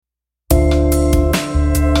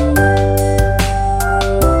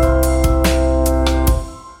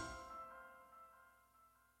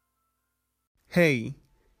Hey,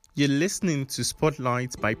 you're listening to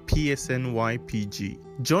Spotlight by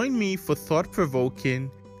SE01EP8. Join me for thought-provoking,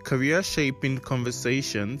 career-shaping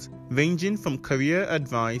conversations ranging from career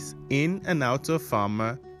advice in and out of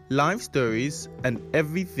pharma, life stories, and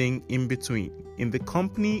everything in between, in the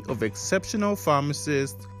company of exceptional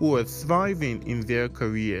pharmacists who are thriving in their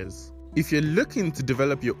careers. If you're looking to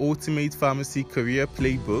develop your ultimate pharmacy career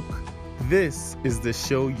playbook, this is the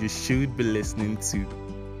show you should be listening to.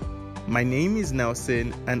 My name is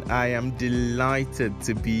Nelson and I am delighted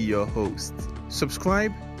to be your host.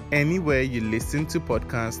 Subscribe anywhere you listen to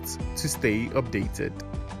podcasts to stay updated.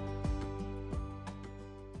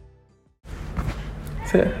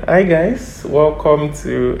 So, hi guys, welcome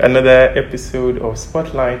to another episode of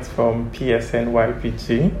Spotlight from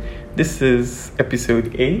SE01EP8. This is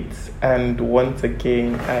episode 8 and once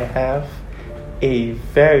again I have a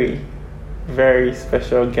very, very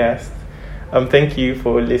special guest. Thank you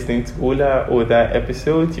for listening to all our other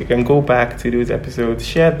episodes. You can go back to those episodes,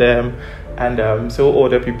 share them, and so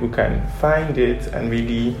other people can find it and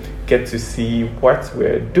really get to see what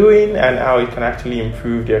we're doing and how it can actually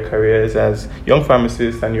improve their careers as young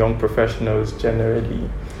pharmacists and young professionals generally.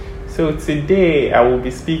 So today I will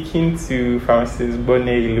be speaking to Pharmacist Gbone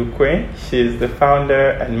Ilukwe. She is the founder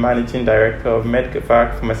and managing director of Gbone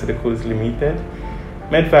Pharmaceuticals Limited.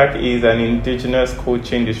 Gbone is an indigenous cold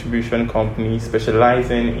chain distribution company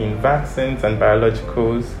specializing in vaccines and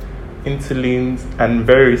biologicals, insulins, and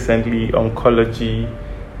very recently oncology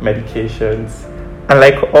medications. And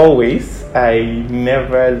like always, I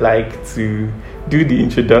never like to do the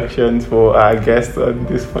introductions for our guests on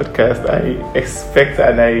this podcast. I expect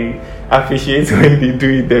and I appreciate when they do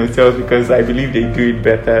it themselves because I believe they do it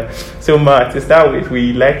better. So to start with,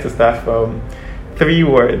 we like to start from 3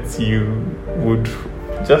 words you would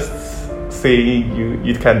just say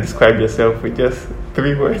you can describe yourself with just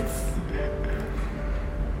 3 words.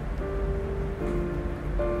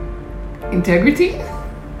 Integrity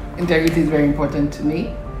is very important to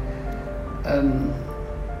me.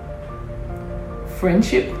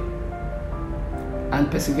 Friendship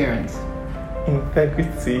and perseverance.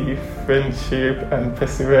 Integrity, friendship, and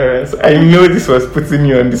perseverance. I know this was putting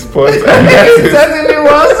you on the spot. It certainly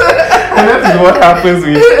was. And that is what happens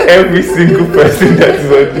with every single person that is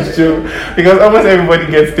on the show. Because almost everybody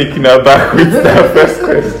gets taken aback with that first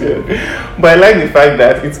question. But I like the fact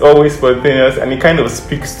that it's always spontaneous and it kind of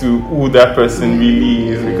speaks to who that person really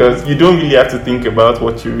is. Because you don't really have to think about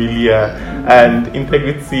what you really are. And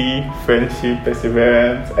integrity, friendship,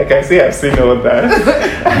 perseverance. I can say I've seen all that.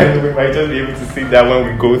 And we might just be able to see that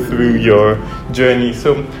when we go through your journey.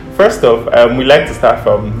 So first off, we like to start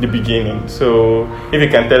from the beginning. So if you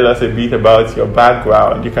can tell us a bit about your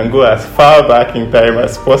background, you can go as far back in time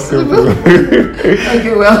as possible.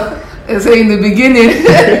 Okay, well, so in the beginning,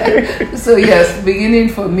 so yes, beginning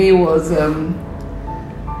for me was being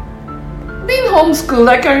homeschooled.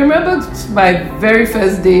 Like I remember my very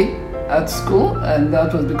first day at school, and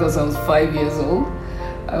that was because I was 5 years old.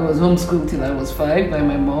 I was homeschooled till I was 5 by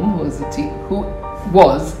my mom, who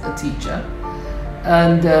was a teacher.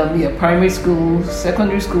 And primary school,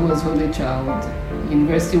 secondary school was Holy Child,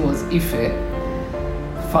 university was Ife.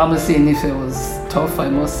 Pharmacy in Ife was tough, I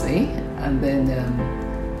must say. And then,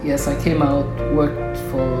 I came out, worked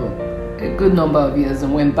for a good number of years,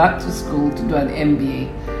 and went back to school to do an MBA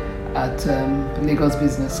at Lagos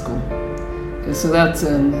Business School. So that's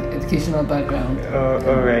educational background.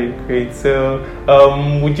 All right, great. So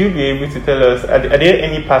would you be able to tell us, are there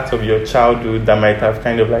any parts of your childhood that might have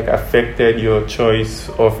kind of like affected your choice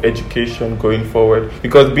of education going forward?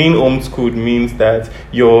 Because being homeschooled means that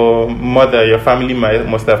your mother, your family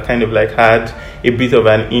must have kind of like had a bit of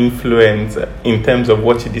an influence in terms of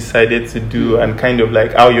what you decided to do and kind of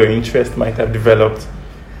like how your interest might have developed.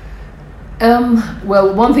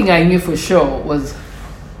 Well, one thing I knew for sure was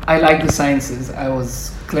I like the sciences. I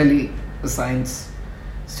was clearly a science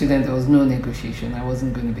student. There was no negotiation. I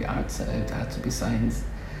wasn't going to be arts. It had to be science.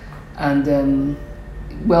 And,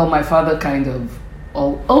 my father kind of...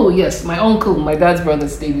 my uncle, my dad's brother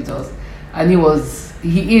stayed with us. And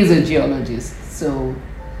he is a geologist. So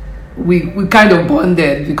we kind of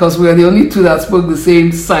bonded because we were the only two that spoke the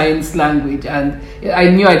same science language. And I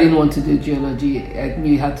knew I didn't want to do geology. I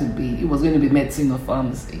knew it was going to be medicine or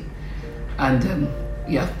pharmacy. And...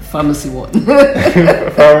 pharmacy one.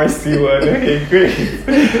 Pharmacy one, okay, great.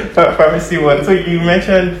 Pharmacy one. So you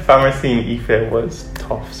mentioned pharmacy in Ife was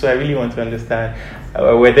tough. So I really want to understand,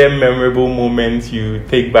 were there memorable moments you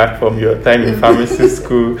take back from your time in pharmacy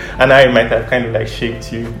school and how it might have kind of like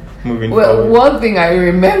shaped you moving forward? Well, one thing I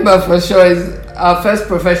remember for sure is our first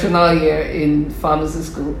professional year in pharmacy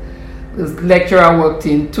school. The lecturer walked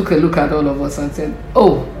in, took a look at all of us and said,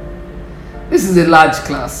 "Oh, this is a large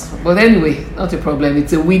class. But anyway, not a problem.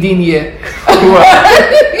 It's a weeding year."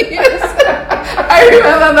 Yes. I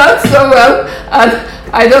remember that so well. And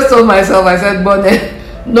I just told myself, I said, "Gbone,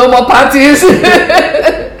 no more parties."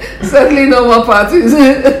 Certainly no more parties.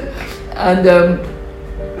 And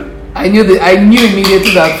I knew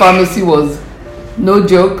immediately that pharmacy was no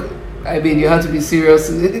joke. I mean, you had to be serious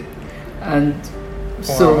with it. And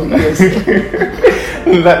so, yes.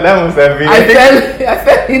 that must have been... I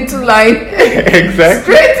fell into line.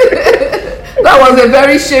 Exactly. Straight. That was a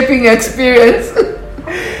very shaping experience.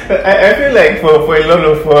 I feel like for a lot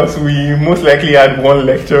of us, we most likely had one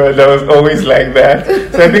lecturer that was always like that.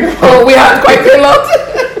 So I think we had quite a lot.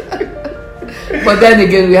 But then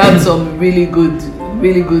again, we had some really good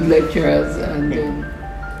lecturers, and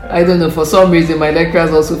I don't know, for some reason my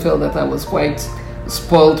lecturers also felt that I was quite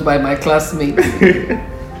spoiled by my classmates.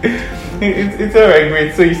 It's alright,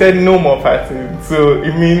 great. So you said no more partying. So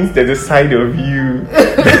it means there's a side of you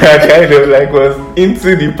that kind of like was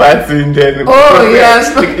into the partying then. Oh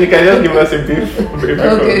yes. You can just give us a bit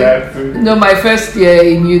of that too. No, my first year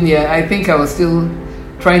in uni, I think I was still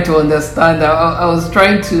trying to understand. I was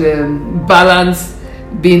trying to balance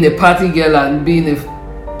being a party girl and being a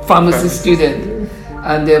pharmacy student.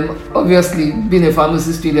 And obviously, being a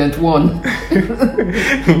pharmacy student won. Definitely,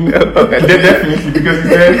 because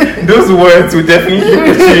then those words will definitely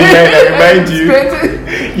put you in line and remind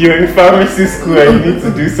you you're in pharmacy school and you need to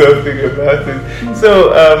do something about it.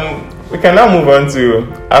 So we can now move on to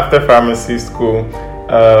after pharmacy school,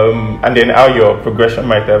 and then how your progression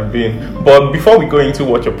might have been. But before we go into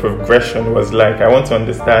what your progression was like, I want to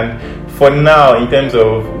understand, for now, in terms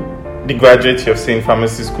of the graduates you've seen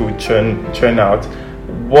pharmacy school churn out,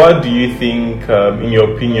 what do you think, in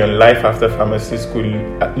your opinion, life after pharmacy school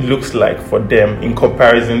looks like for them in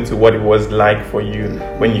comparison to what it was like for you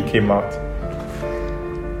when you came out?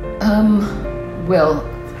 Well,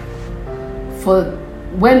 for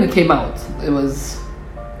when we came out, it was,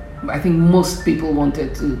 I think most people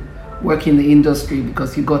wanted to work in the industry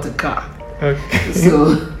because you got a car. Okay.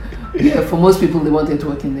 So, yeah, for most people, they wanted to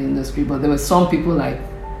work in the industry, but there were some people like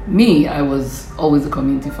me. I was always a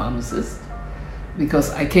community pharmacist,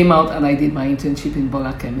 because I came out and I did my internship in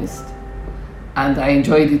Bola Chemist, and I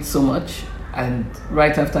enjoyed it so much. And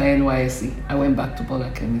right after NYSC, I went back to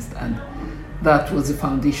Bola Chemist, and that was the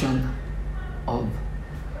foundation of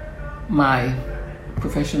my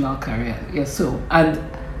professional career. Yes, so, and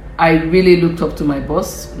I really looked up to my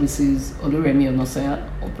boss, Mrs. Oluremi Onosaya,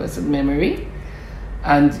 of blessed memory,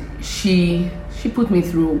 and she put me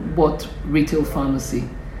through what retail pharmacy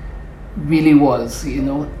really was,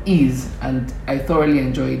 is, and I thoroughly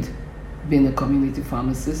enjoyed being a community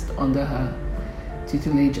pharmacist under her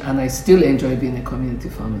tutelage, and I still enjoy being a community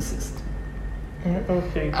pharmacist.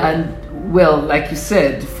 Okay. Good. And well, like you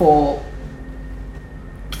said, for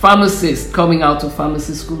pharmacists coming out of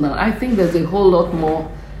pharmacy school now, I think there's a whole lot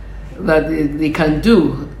more that they can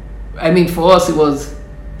do. I mean, for us, it was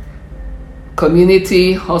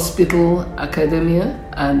community, hospital, academia,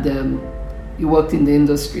 and you worked in the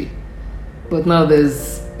industry. But now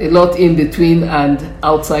there's a lot in between and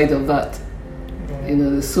outside of that.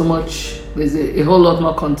 There's a whole lot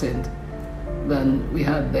more content than we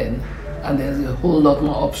had then. And there's a whole lot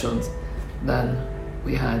more options than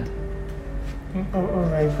we had. All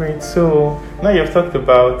right, great. So now you've talked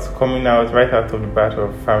about coming out right out of the bat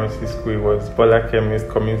of pharmacy school. It was Bola Chemist,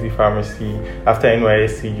 community pharmacy. After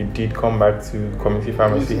NYSC, you did come back to community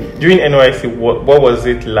pharmacy. During NYSC, what was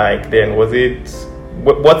it like then? Was it...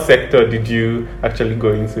 What sector did you actually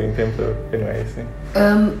go into in terms of NYSC?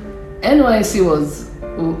 NYSC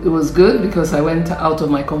was good because I went out of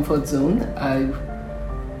my comfort zone.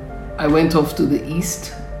 I went off to the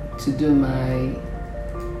east to do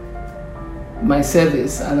my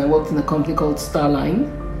service, and I worked in a company called Starline.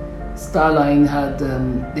 Starline had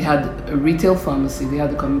they had a retail pharmacy, they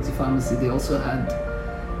had a community pharmacy, they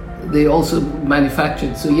also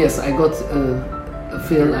manufactured. So yes, I got a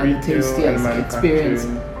feel and a taste, experience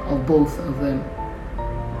of both of them.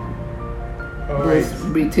 Both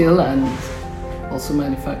retail and also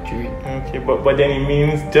manufacturing. Okay, but then it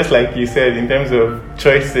means, just like you said, in terms of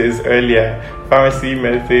choices earlier, pharmacy,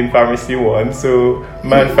 medicine, pharmacy one, so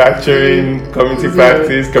manufacturing, community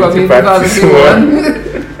practice, community practice one.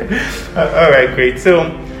 All right, great. So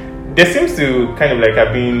there seems to kind of like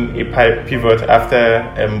have been a pivot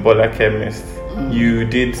after Bola Chemist. You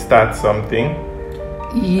did start something.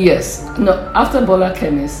 Yes. No, after Bola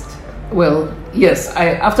Chemist, well, yes,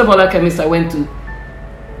 after Bola Chemist,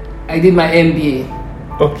 I did my MBA.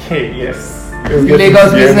 Okay, yes.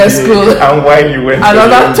 Lagos Business School. And why you went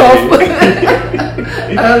another to the top,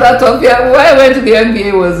 MBA. another top. Yeah, why I went to the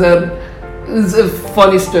MBA was a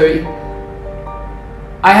funny story.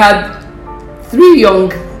 I had 3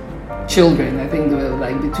 young children. I think they were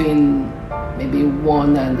like between maybe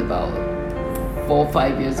 1 and about 4 or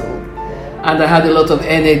 5 years old, and I had a lot of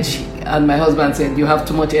energy. And my husband said, "You have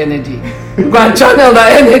too much energy. Go and channel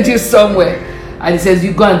that energy somewhere." And he says,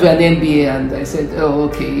 "You go and do an MBA." And I said, "Oh,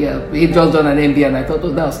 okay, yeah." He just done an MBA, and I thought,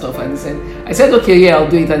 "Oh, that was tough." And I said, "Okay, yeah, I'll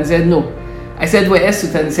do it." And he said, "No." I said, "We're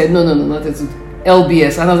SE01EP8." And he said, "No, not SE01EP8,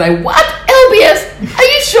 LBS." And I was like, "What? LBS? Are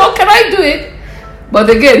you sure? Can I do it?" But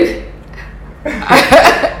again,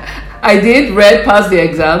 I did, passed the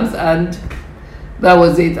exams, and that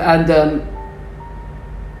was it. And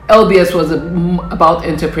LBS was about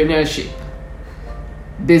entrepreneurship,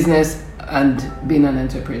 business, and being an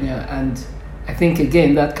entrepreneur. And I think,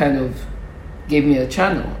 again, that kind of gave me a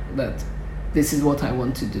channel that this is what I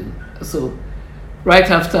want to do. So right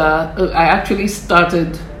after, I actually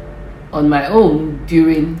started on my own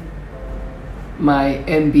during my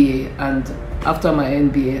MBA. And after my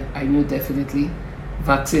MBA, I knew definitely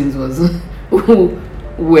vaccines was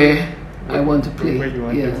where I want to play. Where you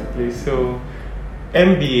wanted to play. So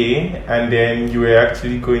MBA, and then you were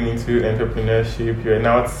actually going into entrepreneurship. You are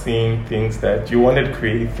now seeing things that you wanted to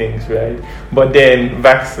create things, right? But then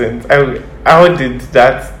vaccines. How did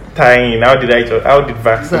that tie in? How did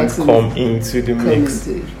vaccines come into the mix?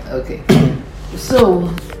 Okay. So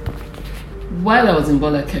while I was in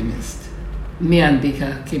Bola Chemist, me and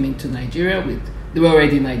Baker came into Nigeria they were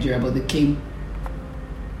already in Nigeria, but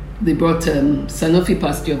they brought Sanofi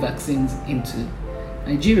Pasteur vaccines into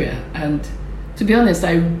Nigeria. And to be honest,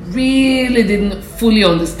 I really didn't fully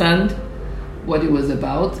understand what it was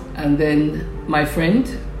about. And then my friend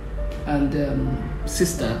and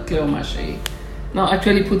sister, Cleo Mache, now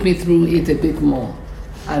actually put me through it a bit more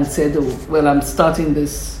and said, "Oh, well, I'm starting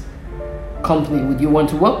this company. Would you want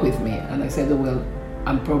to work with me?" And I said, "Oh, well,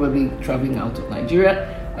 I'm probably traveling out of Nigeria.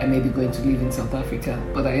 I may be going to live in South Africa."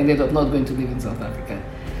 But I ended up not going to live in South Africa.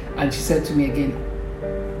 And she said to me again,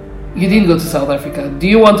 "You didn't go to South Africa. Do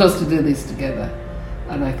you want us to do this together?"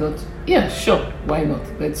 And I thought, yeah, sure, why not?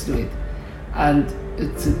 Let's do it. And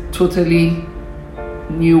it's a totally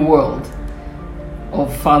new world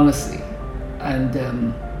of pharmacy. And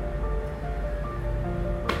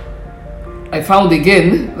I found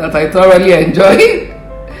again that I thoroughly enjoy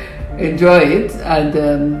it. And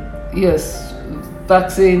yes,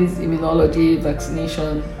 vaccines, immunology,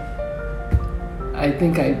 vaccination. I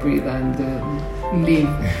think I breathe and live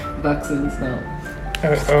vaccines now.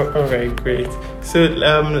 All right, great. So,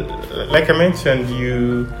 like I mentioned,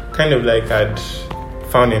 you kind of like had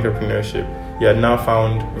found entrepreneurship. You had now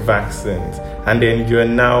found vaccines, and then you are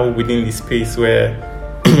now within the space where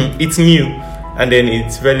it's new, and then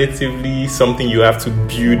it's relatively something you have to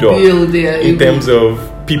build up in terms of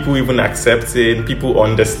people even accepting, people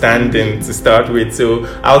understanding to start with. So,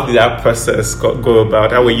 how did that process go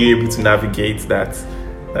about? How were you able to navigate that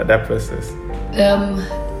process?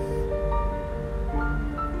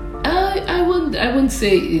 I wouldn't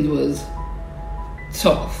say it was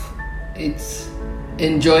tough. It's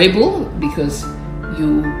enjoyable because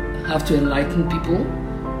you have to enlighten people.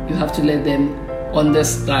 You have to let them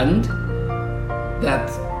understand that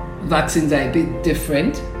vaccines are a bit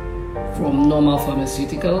different from normal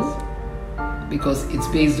pharmaceuticals because it's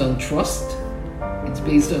based on trust, it's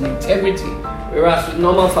based on integrity. Whereas with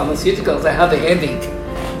normal pharmaceuticals, I have a headache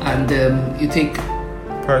and you take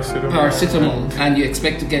paracetamol and you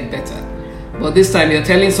expect to get better. But this time you're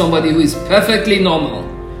telling somebody who is perfectly normal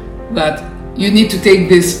that you need to take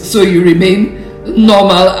this so you remain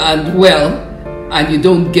normal and well and you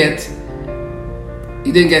don't get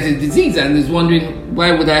a disease, and is wondering,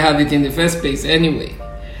 why would I have it in the first place anyway?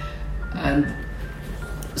 And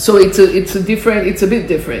so it's a bit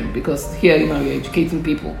different because here you're educating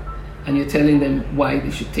people and you're telling them why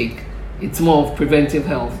they should take. It's more of preventive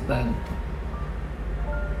health than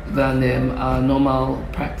our normal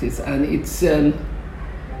practice, and it's a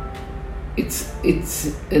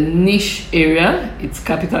niche area. It's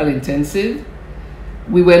capital intensive.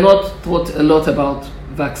 We were not taught a lot about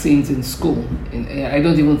vaccines in school. I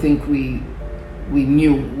don't even think we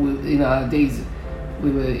knew in our days.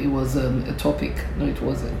 It was a topic. No, it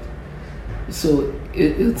wasn't. So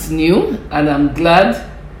it's new, and I'm glad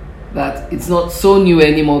that it's not so new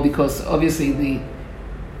anymore because obviously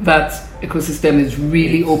that ecosystem is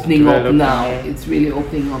really opening up now. It's really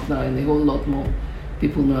opening up now, and a whole lot more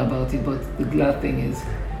people know about it. But the glad thing is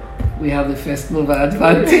we have the first mover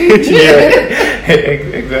advantage.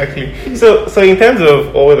 Exactly. So in terms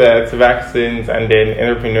of all that, vaccines and then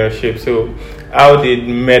entrepreneurship, so how did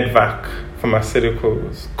Medvac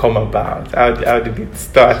Pharmaceuticals come about? How did it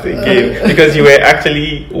start again? Because you were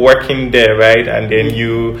actually working there, right? And then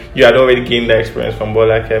you had already gained the experience from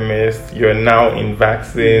Bola Chemist. You're now in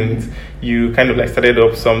vaccines. You kind of like started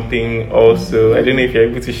up something also. I don't know if you're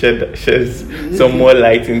able to shed some more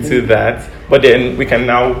light into that. But then we can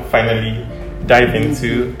now finally dive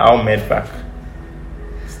into how Medvac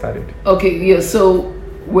started. Okay, yeah. So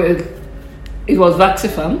it was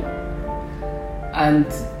Vaxipharm, and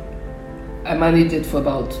I managed it for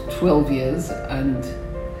about 12 years, and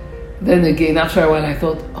then again after a while I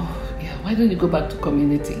thought, why don't you go back to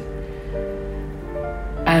community?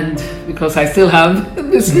 And because I still have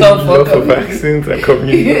this love for vaccines and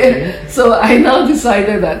community. Yeah. So I now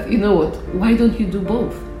decided that, you know what, why don't you do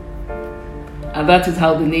both? And that is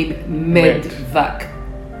how the name Medvac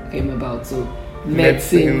came about. So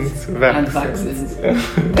medicines and vaccines.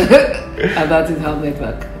 And that is how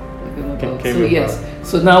Medvac came about. So yes,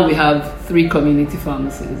 so now we have 3 community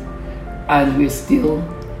pharmacies, and we're still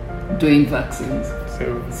doing vaccines.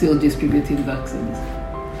 Still distributing vaccines.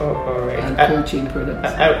 Oh, all right. And cold chain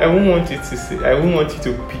products. I won't want you to say. I won't want you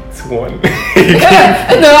to pick one.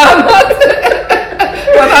 No, I'm not.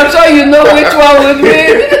 But I'm sure you know which one would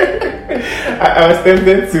win. I was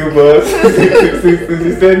tempted to, but since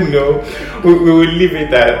you said no, we will leave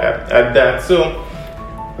it at that. So,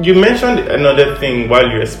 you mentioned another thing while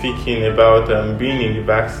you were speaking about being in the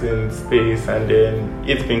vaccine space, and then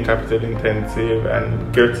it being capital intensive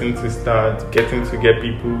and getting to get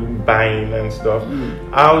people buying and stuff.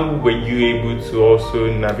 How were you able to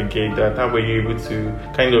also navigate that? How were you able to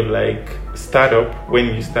kind of like start up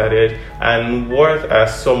when you started? And what are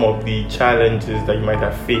some of the challenges that you might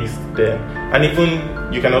have faced then? And even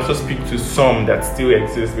you can also speak to some that still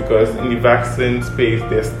exist, because in the vaccine space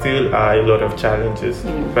there still are a lot of challenges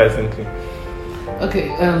presently. Okay,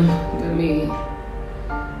 let me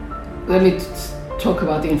talk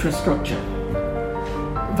about the infrastructure.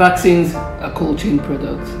 Vaccines are cold chain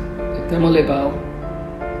products. Thermolabile,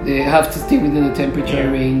 they have to stay within the temperature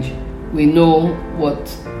range. We know what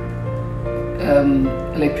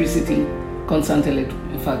electricity, constant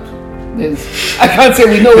in fact, I can't say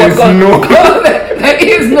we know what there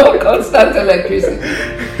is no constant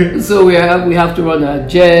electricity. So we have to run a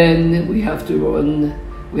gen, we have an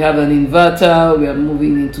inverter, we are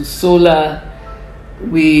moving into solar,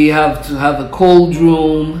 we have to have a cold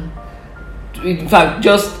room. In fact,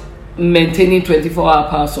 just maintaining 24-hour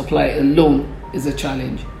power supply alone is a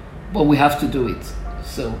challenge, but we have to do it.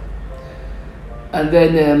 So, and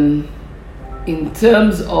then in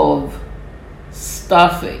terms of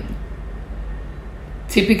staffing,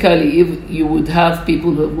 typically if you would have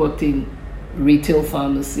people who have worked in retail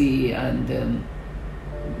pharmacy and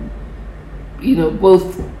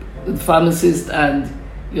both the pharmacist and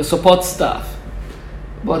your support staff.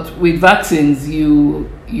 But with vaccines, you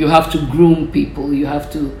have to groom people, you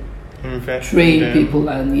have to train people,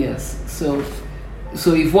 and yes, so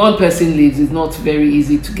if one person leaves, it's not very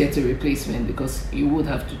easy to get a replacement because you would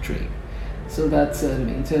have to train. So that's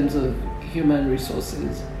in terms of human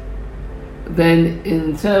resources. Then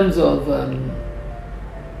in terms of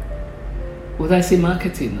would I say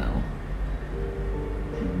marketing now?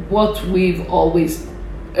 What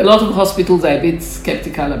a lot of hospitals are a bit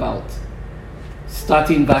skeptical about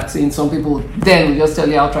starting vaccines. Some people then will just tell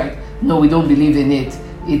you outright, no, we don't believe in it.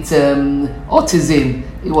 It's autism.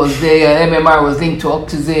 It was there, MMR was linked to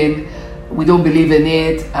autism. We don't believe in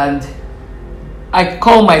it. And I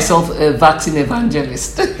call myself a vaccine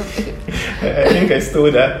evangelist. I think I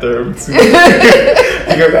stole that term too.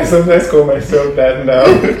 Because I sometimes call myself that now.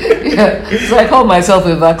 Yeah, so I call myself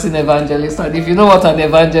a vaccine evangelist. And if you know what an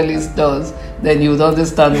evangelist does, then you would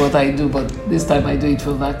understand what I do. But this time I do it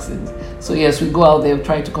for vaccines. So yes, we go out there,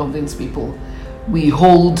 try to convince people. We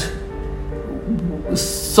hold,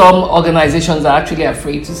 some organizations are actually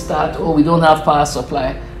afraid to start, or we don't have power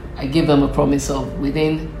supply. I give them a promise of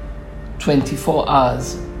within 24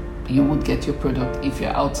 hours, you would get your product if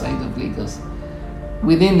you're outside of Lagos.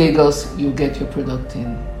 Within Lagos, you get your product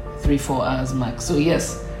in 3-4 hours max. So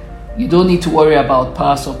yes, you don't need to worry about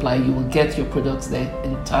power supply. You will get your products there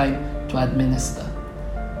in time to administer.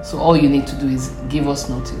 So all you need to do is give us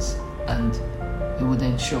notice, and we would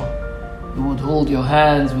ensure. We would hold your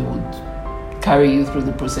hands, we would carry you through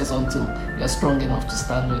the process until you're strong enough to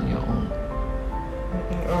stand on your own.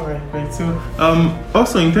 All right, great. So,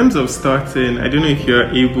 also in terms of starting, I don't know if you're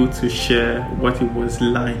able to share what it was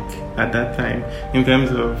like at that time in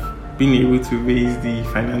terms of being able to raise the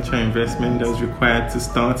financial investment that's required to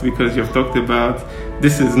start? Because you've talked about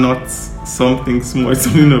this is not something small, it's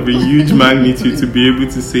something of a huge magnitude to be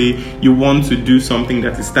able to say you want to do something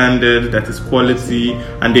that is standard, that is quality,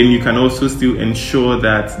 and then you can also still ensure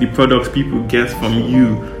that the products people get from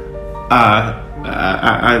you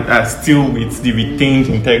are still with the retained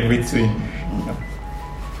integrity.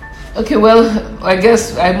 Okay, well, I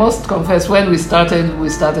guess I must confess, when we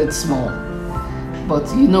started small. But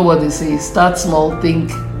you know what they say, start small,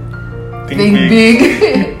 think big.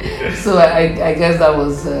 So I guess that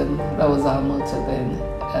was our motto then.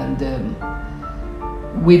 And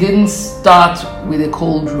we didn't start with a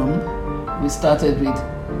cold room. We started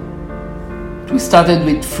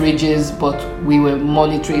with fridges, but we were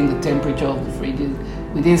monitoring the temperature of the fridges.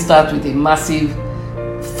 We didn't start with a massive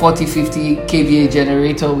 40-50 kVA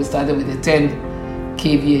generator. We started with a 10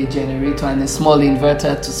 kVA generator and a small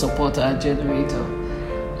inverter to support our generator.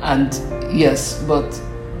 And yes, but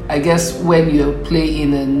I guess when you play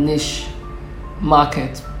in a niche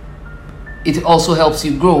market, it also helps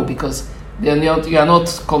you grow, because you are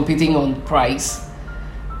not competing on price.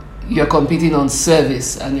 You're competing on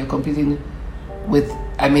service, and you're competing with,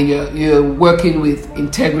 you're working with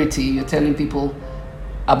integrity. You're telling people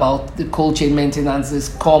about the cold chain maintenances,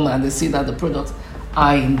 come and they see that the products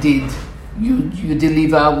are indeed, you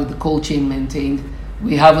deliver with the cold chain maintained.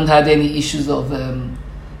 We haven't had any issues of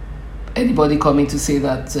anybody coming to say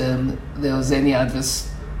that there was any adverse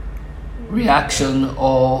reaction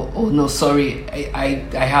or no, sorry, I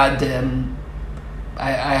had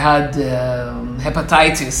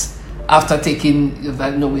hepatitis after taking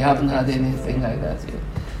that. No, we haven't had anything like that yet.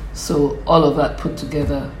 So all of that put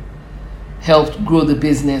together helped grow the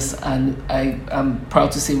business, and I am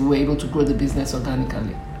proud to say we were able to grow the business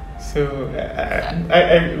organically. So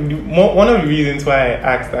one of the reasons why I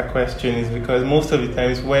asked that question is because most of the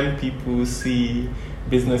times when people see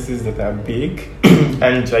businesses that are big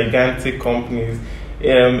and gigantic companies,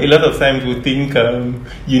 a lot of times we think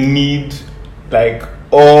you need like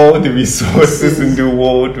all the resources in the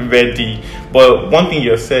world ready. But one thing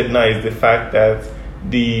you've said now is the fact that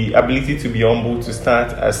the ability to be humble, to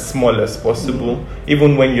start as small as possible,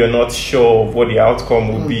 even when you're not sure of what the outcome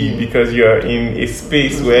will be, because you're in a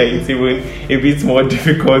space where it's even a bit more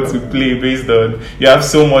difficult to play, based on you have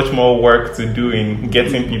so much more work to do in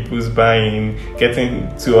getting people's buy-in, getting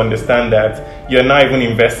to understand that you're not even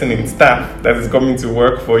investing in staff that is coming to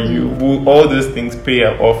work for you. All those things pay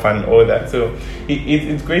off and all that. So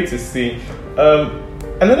it's great to see.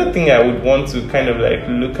 Another thing I would want to kind of like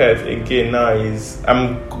look at again now is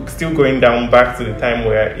I'm still going down back to the time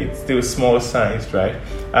where it's still small sized, right?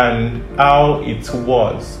 And how it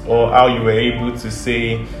was, or how you were able to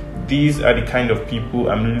say, these are the kind of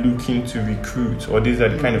people I'm looking to recruit, or these are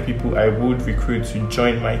the kind of people I would recruit to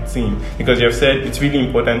join my team. Because you've said it's really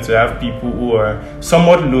important to have people who are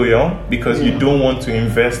somewhat loyal, because you don't want to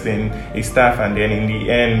invest in a staff and then in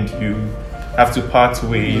the end you have to part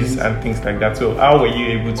ways and things like that. So how were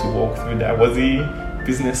you able to walk through that? Was it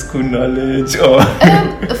business school knowledge or?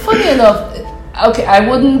 Funny enough, okay, I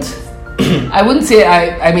wouldn't say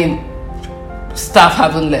I mean, staff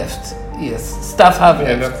haven't left. Yes, staff have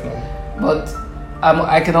left. That's not. But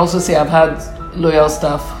I can also say I've had loyal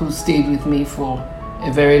staff who stayed with me for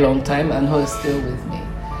a very long time and who are still with me.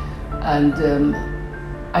 And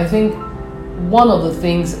I think one of the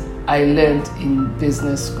things I learned in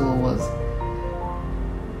business school was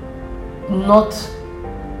not,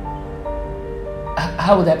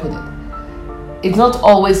 how would I put it? It's not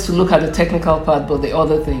always to look at the technical part, but the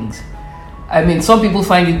other things. I mean, some people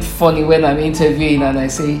find it funny when I'm interviewing and I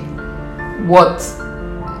say,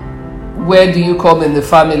 where do you come in the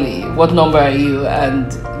family? What number are you? And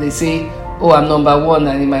they say, oh, I'm number 1.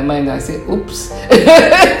 And in my mind, I say, oops.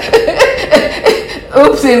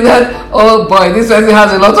 Oops, is that, oh boy, this person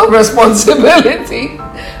has a lot of responsibility.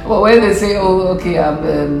 But when they say, oh, okay,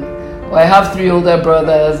 I have 3 older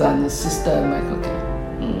brothers and a sister, I'm like, okay,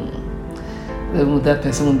 then that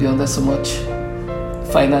person will be under so much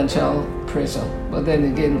financial pressure. But then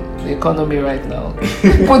again, the economy right now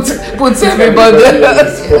puts everybody.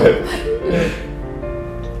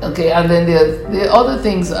 Okay, and then the other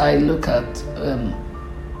things I look at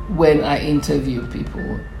when I interview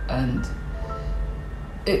people, and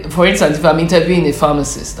for instance, if I'm interviewing a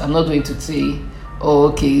pharmacist, I'm not going to say, oh,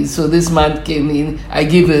 okay, so this man came in, I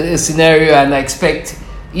give a scenario and I expect,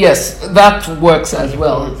 yes, that works as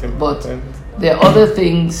well. But there are other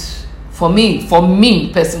things, for me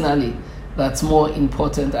personally, that's more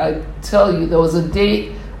important. I tell you, there was a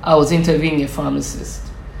day I was interviewing a pharmacist,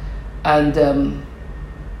 and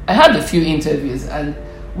I had a few interviews, and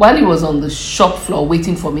while he was on the shop floor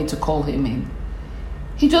waiting for me to call him in,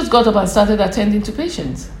 he just got up and started attending to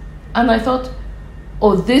patients. And I thought,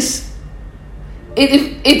 oh,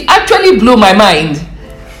 it actually blew my mind,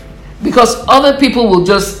 because other people will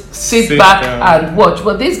just sit back down and watch.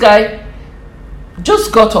 But this guy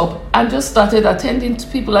just got up and just started attending to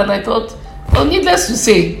people. And I thought, well, needless to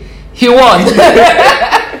say, he won.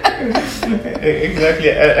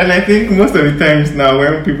 Exactly. And I think most of the times now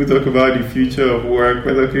when people talk about the future of work,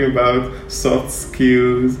 we're talking about soft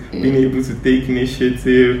skills, being able to take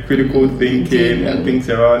initiative, critical thinking, and things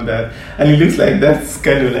around that. And it looks like that's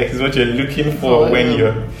kind of like is what you're looking for when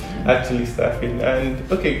you're actually staffing. And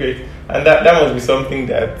okay, great. And that must be something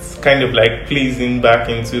that's kind of like pleasing back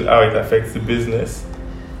into how it affects the business.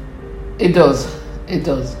 It does. It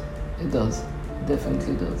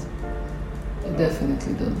definitely does.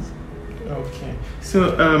 Okay.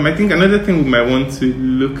 So I think another thing we might want to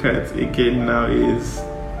look at again now is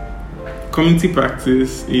community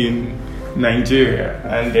practice in Nigeria,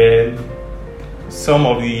 and then some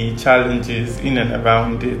of the challenges in and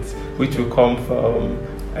around it, which will come from,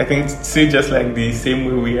 I think, say just like the same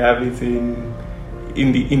way we have it in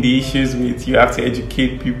the issues with you have to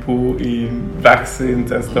educate people in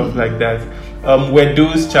vaccines and stuff like that. Were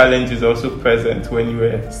those challenges also present when you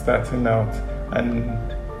were starting out? And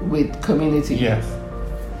with community? Yes.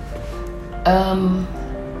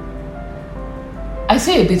 I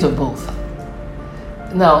say a bit of both.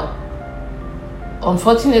 Now,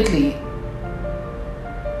 unfortunately,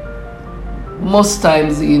 most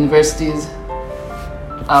times the universities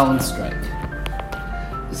are on strike.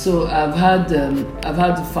 So I've had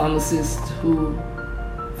a pharmacist who,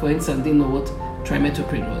 for instance, didn't know what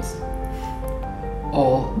trimethoprim was,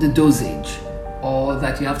 or the dosage, or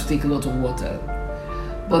that you have to take a lot of water.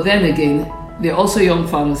 But then again, there are also young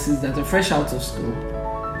pharmacists that are fresh out of school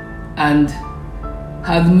and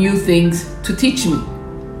have new things to teach me,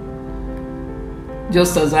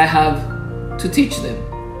 just as I have to teach them.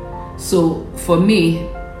 So for me,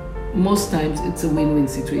 most times it's a win-win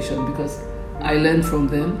situation, because I learn from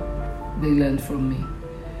them, they learn from me.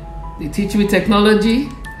 They teach me technology,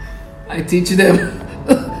 I teach them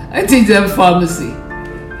I teach them pharmacy.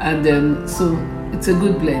 And then so it's a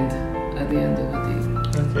good blend at the end of the day.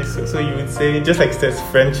 Okay, so you would say, just like it says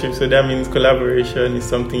friendship, so that means collaboration is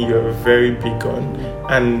something you're very big on,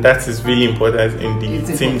 and that is really important in the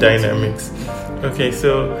team dynamics. Okay,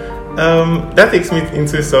 so that takes me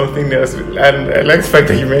into something else, and I like the fact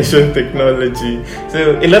that you mentioned technology.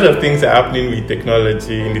 So a lot of things are happening with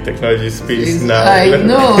technology in the technology space now. I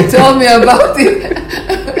know, tell me about it.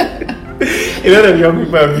 A lot of young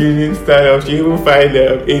people are building startups. You even find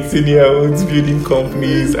 18-year-olds building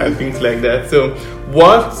companies and things like that. So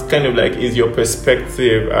what kind of like is your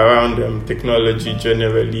perspective around technology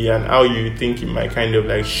generally, and how you think it might kind of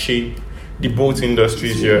like shape the both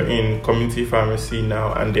industries you're in, community pharmacy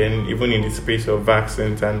now, and then even in the space of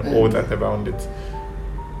vaccines and all that around it?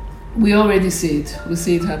 We already see it. We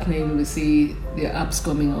see it happening. We see the apps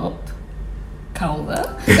coming up.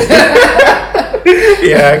 Calva.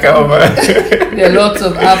 Yeah, Calva. There are lots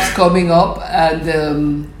of apps coming up,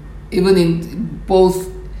 and even in both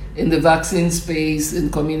in the vaccine space, in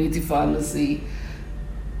community pharmacy,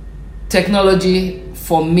 technology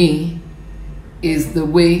for me is the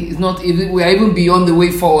way. It's not even, we are even beyond the way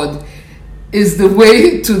forward. Is the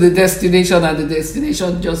way to the destination, and the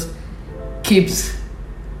destination just keeps.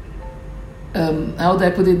 How do I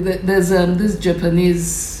put it? There's this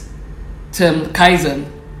Japanese term, kaizen.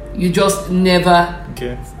 You just never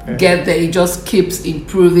get there. It just keeps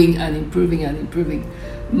improving and improving and improving.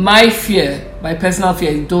 My personal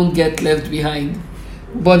fear is don't get left behind.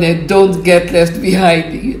 Gbone, don't get left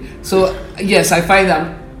behind. So yes, I find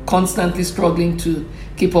I'm constantly struggling to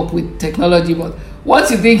keep up with technology, but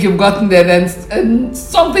once you think you've gotten there, then and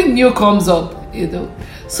something new comes up,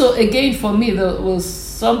 So again, for me, there was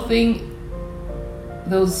some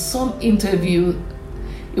interview.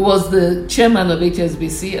 It was the chairman of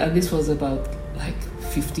HSBC, and this was about like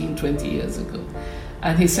 15, 20 years ago.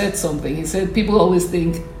 And he said something. He said, people always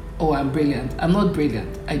think, oh, I'm brilliant. I'm not brilliant.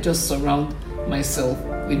 I just surround myself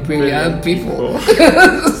with brilliant people.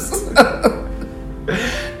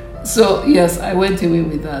 So, yes, I went away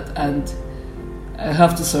with that, and I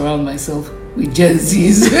have to surround myself with Gen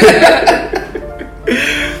Zs.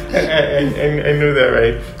 I know that,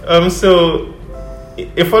 right? So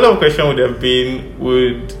a follow-up question would have been,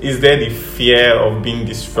 is there the fear of being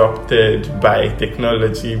disrupted by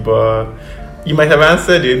technology? But you might have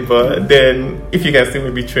answered it, but then if you can still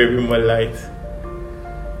maybe throw a bit more light.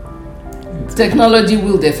 Technology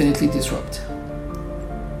will definitely disrupt.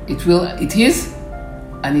 It is,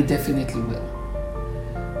 and it definitely will.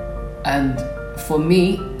 And for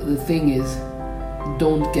me, the thing is,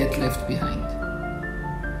 don't get left behind.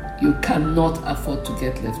 You cannot afford to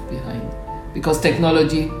get left behind because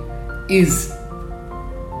technology it's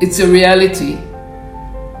a reality,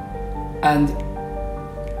 and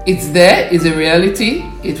it's there, it's a reality,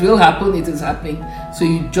 it will happen, it is happening, so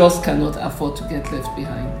you just cannot afford to get left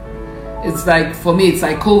behind. It's like, for me, it's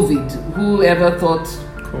like COVID. Who ever thought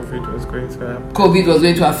COVID was going to happen? COVID was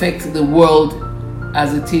going to affect the world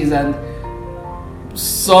as it is? And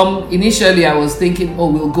initially I was thinking,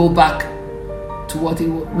 we'll go back to what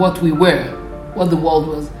we were, what the world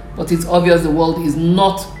was, but it's obvious the world is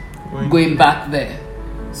not going back there.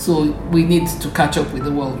 So we need to catch up with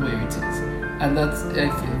the world where it is, and I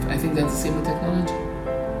think that's the same with technology.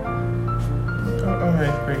 All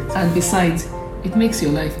right, great. And besides, it makes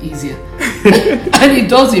your life easier, and it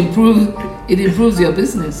does improve. It improves your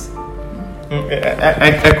business.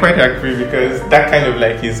 I quite agree, because that kind of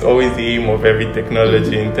like is always the aim of every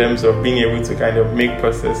technology, in terms of being able to kind of make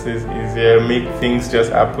processes easier, make things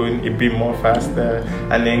just happen a bit more faster,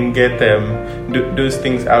 and then get those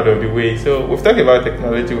things out of the way. So we've talked about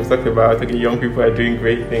technology, we've talked about young people are doing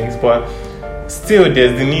great things, but still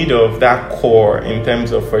there's the need of that core, in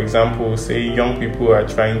terms of, for example, say young people are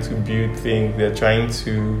trying to build things, they're trying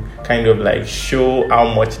to kind of like show how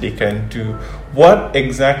much they can do. What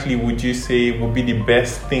exactly would you say would be the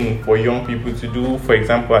best thing for young people to do, for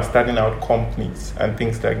example, as starting out companies and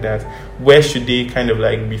things like that? Where should they kind of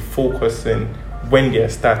like be focusing when they're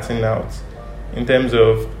starting out, in terms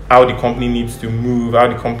of how the company needs to move, how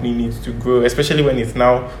the company needs to grow, especially when it's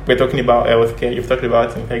now, we're talking about healthcare, you've talked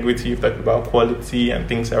about integrity, you've talked about quality and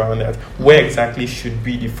things around that. Where exactly should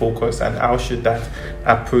be the focus, and how should that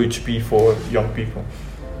approach be for young people?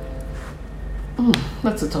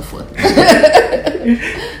 That's a tough one.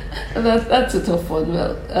 That's a tough one.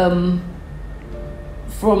 Well,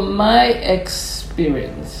 from my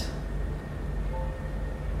experience,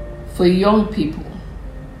 for young people,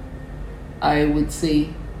 I would say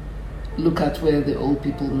look at where the old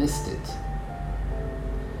people missed it.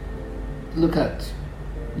 Look at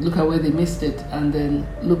where they missed it, and then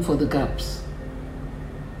look for the gaps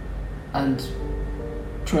and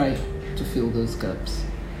try to fill those gaps.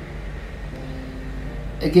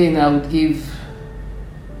 Again, I would give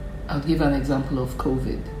an example of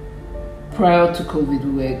COVID. Prior to COVID,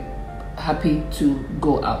 we were happy to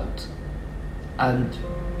go out and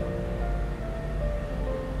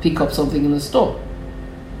pick up something in the store.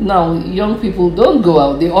 Now, young people don't go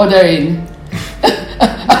out, they order in.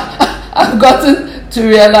 I've gotten to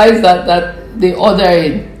realize that they order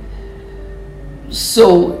in.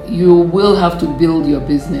 So you will have to build your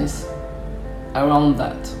business around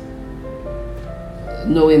that.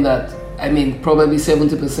 Knowing that, probably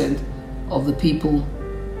 70% of the people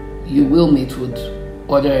you will meet would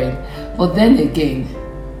order in. But then again,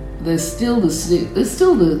 there's still the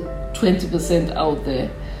 20% out there.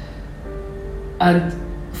 And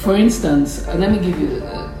for instance, let me give you,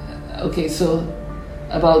 so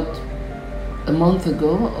about a month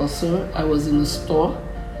ago or so, I was in a store,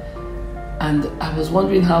 and I was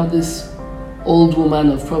wondering how this old woman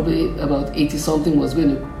of probably about 80 something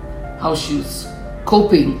how she was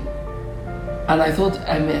coping. And I thought,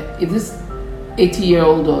 if this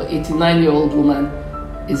 80-year-old or 89-year-old woman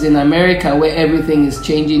is in America, where everything is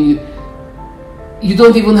changing, you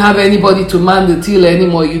don't even have anybody to man the till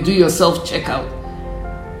anymore, you do your self-checkout.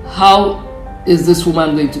 How is this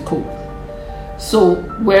woman going to cope? So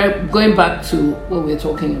we're going back to what we're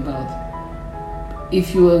talking about.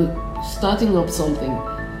 If you are starting up something,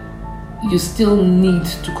 you still need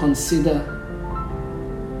to consider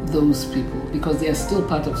those people, because they are still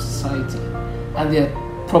part of society, and they're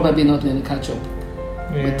probably not going to catch up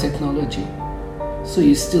with technology. So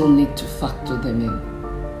you still need to factor them in,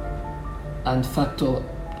 and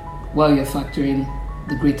while you're factoring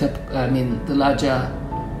the larger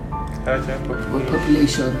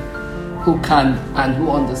population who can and who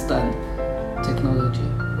understand technology.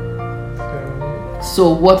 So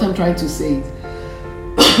what I'm trying to say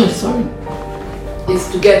is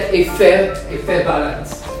to get a fair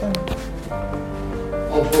balance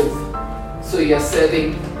of both. So you're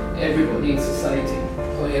serving everybody in society,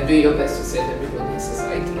 or you're doing your best to serve everybody in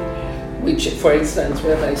society. Which, for instance,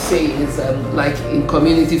 what I say is like in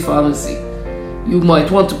community pharmacy, you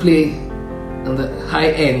might want to play on the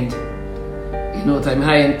high end,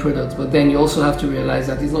 high-end products, but then you also have to realize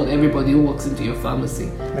that it's not everybody who walks into your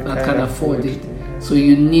pharmacy that can afford it. So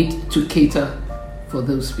you need to cater for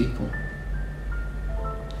those people.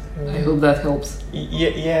 I hope that helps.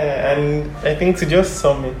 Yeah, and I think to just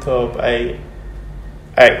sum it up, I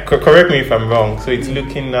correct me if I'm wrong. So it's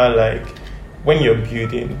looking now like when you're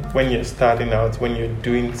building, when you're starting out, when you're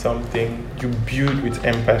doing something, you build with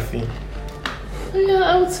empathy. Yeah,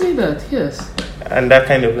 I would say that, yes. And that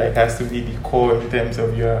kind of like has to be the core in terms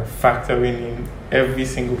of your factoring in every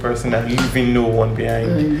single person and leaving no one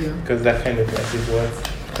behind. Because that kind of like is what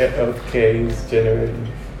healthcare is generally.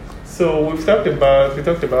 So we talked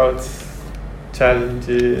about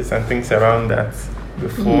challenges and things around that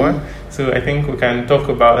before. So I think we can talk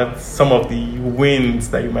about some of the wins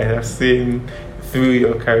that you might have seen through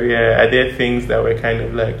your career. Are there things that were kind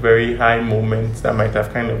of like very high moments that might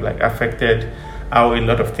have kind of like affected how a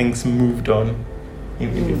lot of things moved on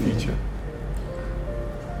in the future?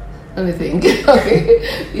 Let me think. Okay.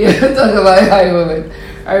 Yeah, talk about high moment.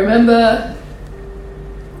 I remember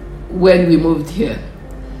when we moved here,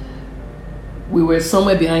 we were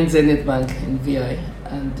somewhere behind Zenith Bank in VI,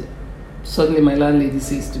 and suddenly my landlady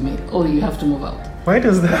says to me, "Oh, you have to move out." Why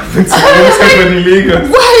does that happen to you in Lagos?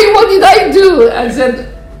 Why? What did I do? I said,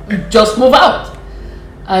 "Just move out."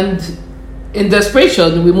 And in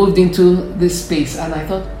desperation, we moved into this space, and I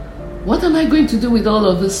thought, what am I going to do with all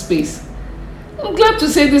of this space? I'm glad to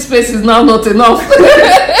say this space is now not enough.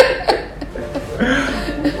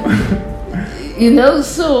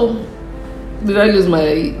 So did I lose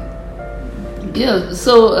my... Yeah,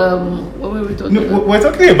 so what were we talking about? We're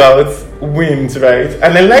talking about wins, right?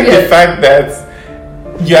 And I like the fact that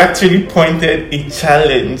you actually pointed a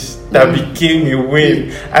challenge that became a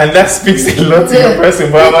win, and that speaks a lot to your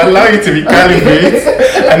person. But I'll allow you to recalibrate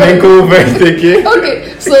and then go over it again.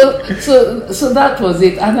 Okay, so that was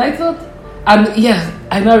it, and I thought,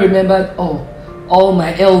 I now remembered all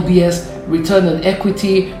my LBS, return on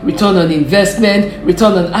equity, return on investment,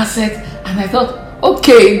 return on assets, and I thought,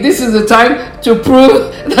 okay, this is the time to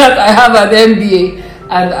prove that I have an MBA.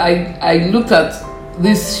 And I looked at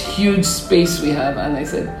this huge space we have, and I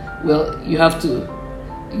said, well, you have to,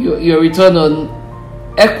 your return on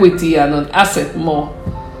equity and on asset more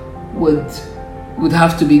would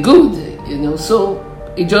have to be good, So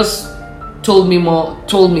it just told me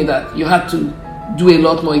that you had to do a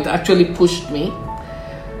lot more. It actually pushed me.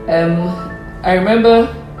 I remember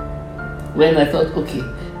when I thought, okay,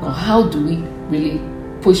 now how do we really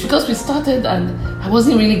push? Because we started and I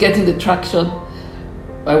wasn't really getting the traction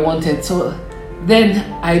I wanted. So then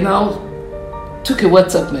I now took a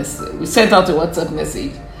WhatsApp message. We sent out a WhatsApp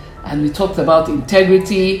message and we talked about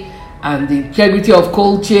integrity and the integrity of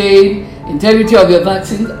cold chain, integrity of your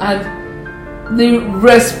vaccine, and the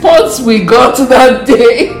response we got that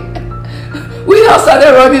day, we now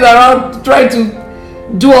started running around trying to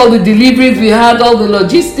do all the deliveries we had, all the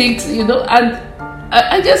logistics, and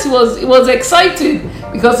I guess it was exciting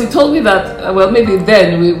because he told me that, maybe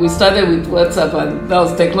then we started with WhatsApp and that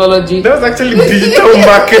was technology. That was actually digital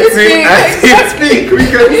marketing at its peak.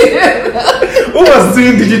 Who was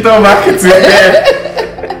doing digital marketing there?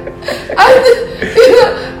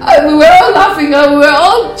 And we were all laughing and we were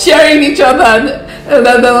all cheering each other. And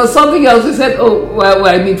then there was something else. We said,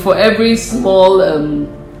 for every small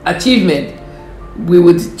achievement, we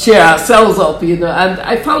would cheer ourselves up, And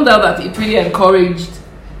I found out that it really encouraged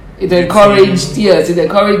the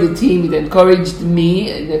team, it encouraged me,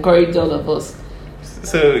 it encouraged all of us.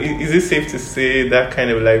 So is it safe to say that kind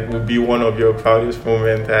of like would be one of your proudest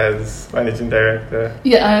moments as managing director?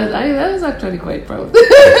 Yeah, I was actually quite proud.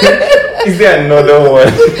 Is there another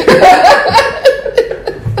one?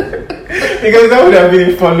 Because that would have been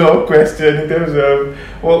a follow-up question in terms of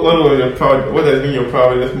what has been your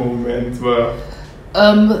proudest moment? Well,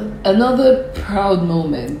 another proud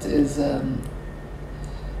moment is,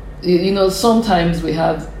 sometimes we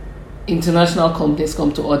have international companies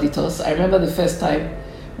come to audit us. I remember the first time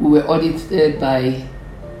we were audited by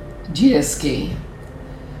GSK,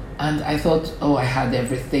 and I thought, I had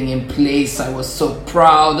everything in place. I was so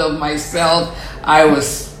proud of myself. I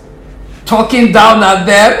was talking down at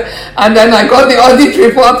them, and then I got the audit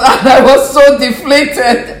report and I was so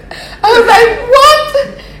deflated. I was like, what?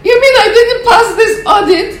 You mean I didn't pass this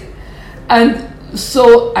audit? And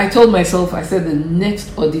so I told myself, I said, the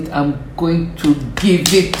next audit, I'm going to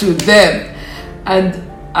give it to them. And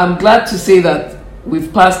I'm glad to say that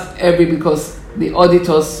we've passed because they audit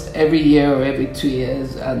us every year or every 2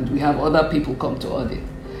 years, and we have other people come to audit.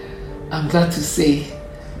 I'm glad to say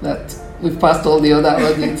that we've passed all the other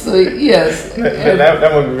audits. So yes.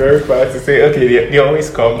 That would be very proud to say, okay, they always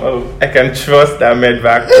come. I can trust that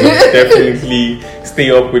Medvac will definitely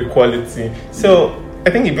stay up with quality. So I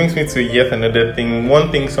think it brings me to yet another thing. One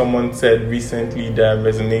thing someone said recently that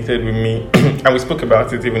resonated with me, and we spoke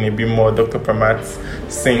about it even a bit more, Dr. Pramat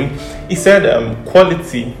Singh. He said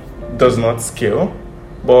quality does not scale,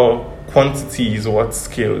 but quantity is what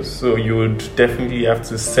scales. So you would definitely have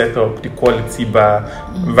to set up the quality bar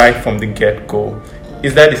right from the get-go.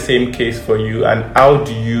 Is that the same case for you? And how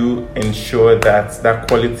do you ensure that that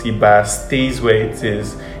quality bar stays where it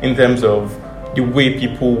is in terms of the way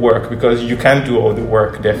people work? Because you can't do all the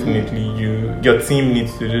work, definitely. Your team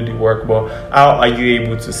needs to do the work, but how are you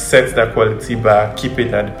able to set that quality bar, keep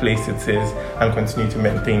it at the place it is, and continue to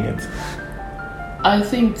maintain it? I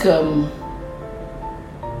think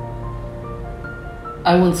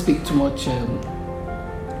I won't speak too much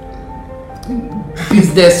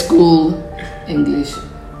business school English.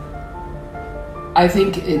 I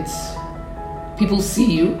think it's people see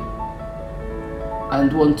you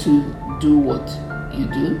and want to do what you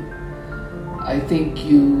do. I think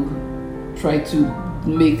you try to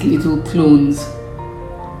make little clones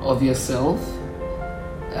of yourself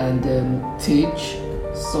and teach.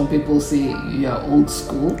 Some people say you are old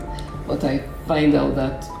school, but I find out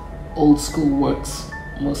that old school works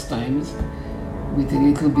most times with a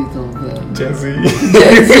little bit of Gen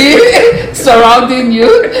Z surrounding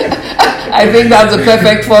you. I think that's the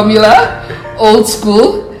perfect formula. Old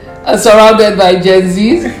school, surrounded by Gen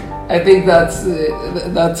Zs. I think that's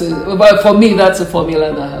but for me, that's a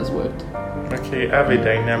formula that has worked. Okay, have a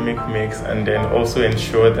dynamic mix, and then also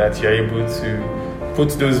ensure that you're able to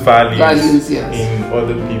put those values yes, in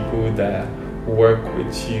other people that work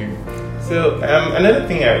with you. So another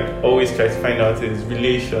thing I always try to find out is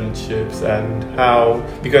relationships, and how,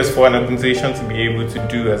 because for an organization to be able to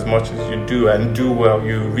do as much as you do and do well,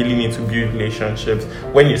 you really need to build relationships.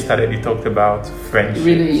 When you started, you talked about friendships.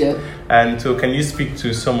 Really, yeah. And so can you speak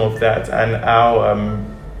to some of that and how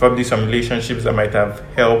probably some relationships that might have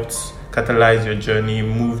helped catalyze your journey,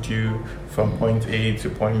 moved you from point A to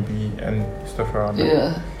point B and stuff around that?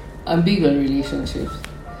 Yeah, I'm big on relationships.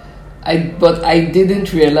 But I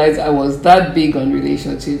didn't realize I was that big on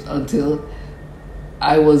relationships until when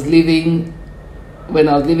I was leaving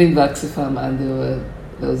Vaxifam, and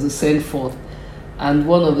there was a send forth, and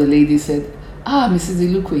one of the ladies said, Mrs.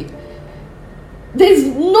 Ilukwe, there's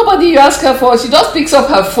nobody you ask her for. She just picks up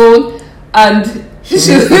her phone and she's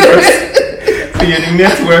so you're the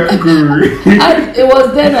network guru. And it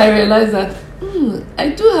was then I realized that I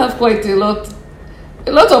do have quite a lot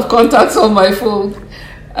of contacts on my phone.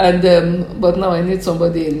 And but now I need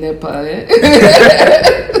somebody in Nepal.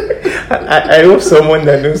 I hope someone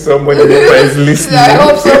that knows somebody in Nepal is listening. I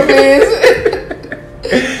hope so, please.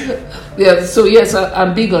 Yeah. So yes,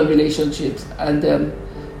 I'm big on relationships, and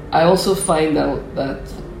I also find out that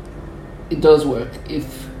it does work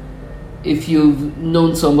if you've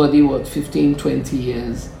known somebody 15, 20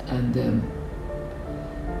 years, and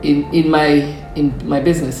in my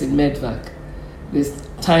business in Medvac, there's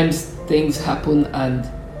times things happen and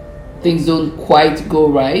things don't quite go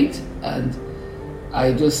right, and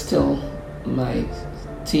I just tell my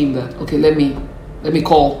team that, okay, let me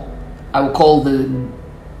call. I will call the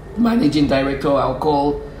managing director, I'll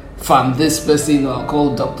call this person, or I'll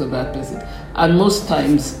call doctor that person. And most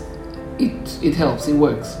times it helps, it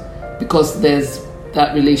works, because there's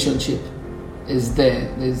that relationship is there.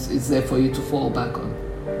 It's there for you to fall back on.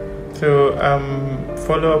 So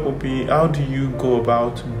follow-up would be, how do you go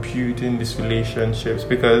about building these relationships?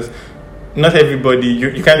 Because not everybody,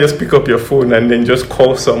 you can't just pick up your phone and then just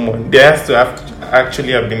call someone. There has to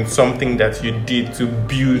actually have been something that you did to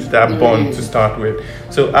build that bond to start with.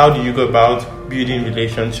 So how do you go about building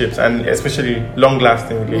relationships, and especially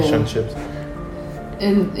long-lasting relationships?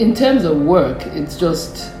 In terms of work, it's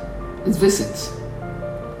visits.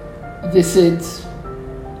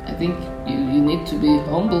 I think you need to be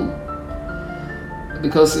humble,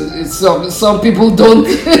 because some people don't.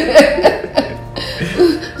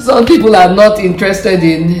 Some people are not interested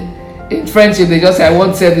in friendship. They just say, I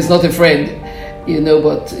want service, not a friend.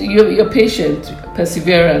 But you're patient,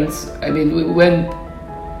 perseverance. I mean, when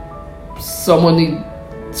someone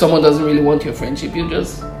doesn't really want your friendship, you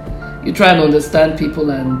try and understand people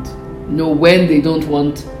and know when they don't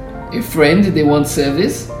want a friend, they want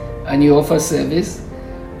service, and you offer service.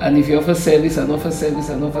 And if you offer service and offer service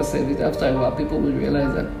and offer service, after a while, people will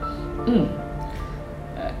realize that,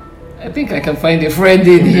 I think I can find a friend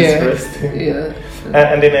in here. Yeah.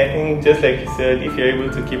 And then I think, just like you said, if you're able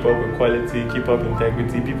to keep up with quality, keep up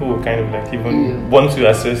integrity, people will kind of like even want to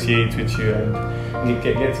associate with you and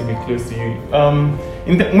get to be close to you.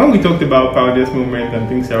 When we talked about proudest moment and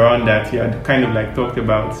things around that, you had kind of like talked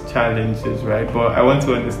about challenges, right? But I want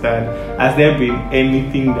to understand, has there been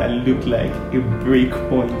anything that looked like a break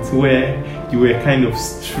point where you were kind of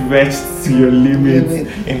stretched to your limits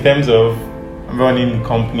in terms of running the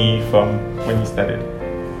company from when you started?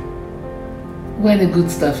 When the good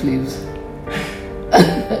stuff leaves.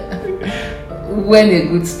 when a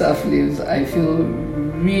good staff leaves, I feel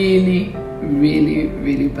really, really,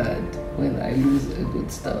 really bad when I lose a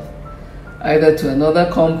good staff, either to another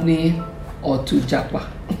company or to Japa.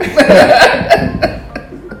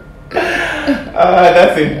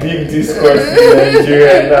 That's a big discourse in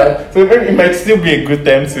Nigeria now. So maybe it might still be a good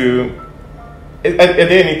time to. Are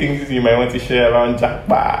there any things you might want to share around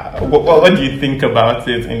Japa? What do you think about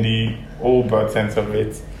it in the whole broad sense of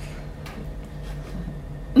it?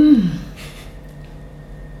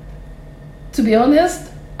 To be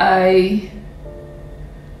honest, I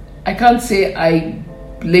can't say I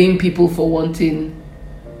blame people for wanting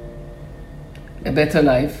a better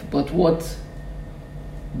life, but what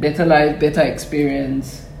better life, better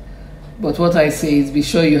experience. But what I say is be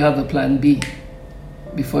sure you have a plan B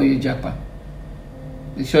before you Japa.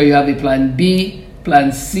 Be sure you have a plan B,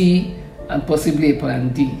 plan C, and possibly a plan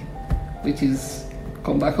D, which is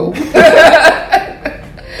come back home.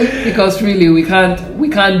 Because really we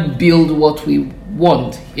can't build what we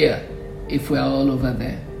want here if we are all over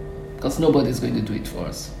there. Because nobody's going to do it for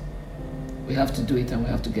us. We have to do it, and we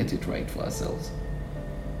have to get it right for ourselves.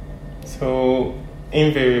 So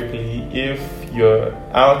invariably, if you're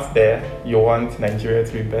out there, you want Nigeria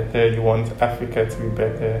to be better, you want Africa to be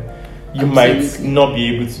better, you might not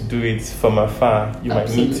be able to do it from afar. You might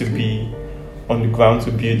need to be on the ground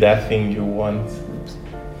to build that thing you want.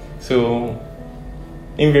 So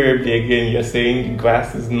invariably, again, you're saying the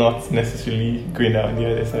grass is not necessarily greener on the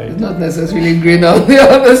other side. It's not necessarily greener on the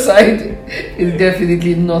other side. It's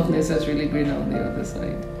definitely not necessarily greener on the other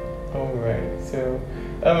side. All right. So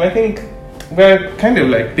I think we're kind of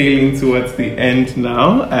like tailing towards the end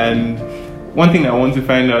now. And one thing I want to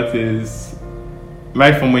find out is,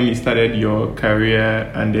 right from when you started your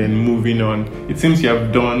career and then moving on, it seems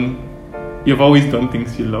you've always done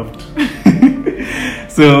things you loved.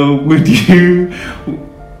 So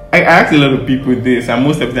I asked a lot of people this, and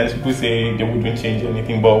most of the time people say they wouldn't change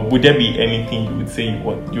anything, but would there be anything you would say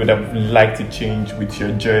what you would have liked to change with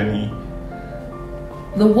your journey?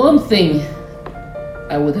 The one thing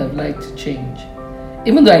I would have liked to change,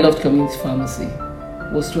 even though I loved community pharmacy,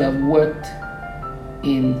 was to have worked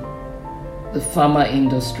in the pharma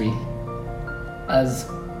industry as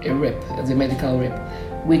a rep, as a medical rep,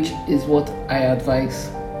 which is what I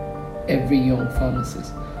advise every young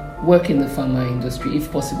pharmacist. Work in the pharma industry,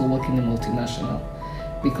 if possible, work in a multinational,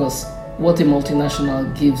 because what a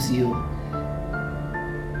multinational gives you,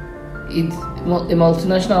 a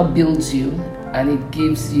multinational builds you, and it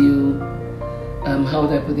gives you, how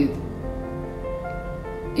would I put it?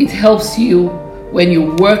 It helps you when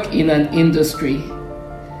you work in an industry.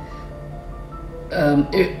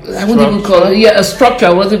 I wouldn't even call it, a structure.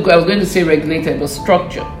 I was going to say regulated, but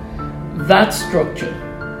structure. That structure.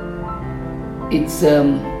 It's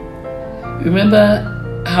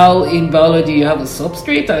remember how in biology you have a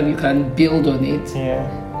substrate and you can build on it. Yeah.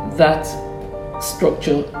 That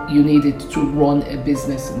structure, you need it to run a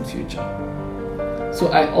business in the future. So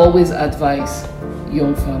I always advise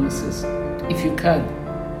young pharmacists, if you can,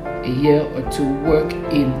 a year or two work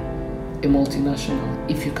in a multinational,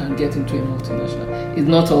 if you can get into a multinational. It's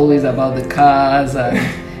not always about the cars, and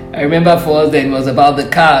I remember for us then it was about the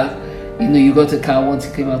cars. You got a car once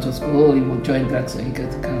you came out of school, you would join Glaxo, you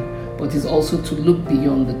get a car. But it's also to look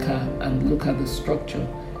beyond the car and look at the structure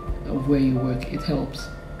of where you work. It helps.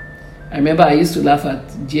 I remember I used to laugh at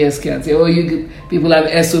GSK and say, people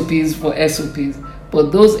have SOPs for SOPs.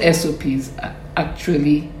 But those SOPs are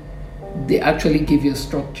actually give you a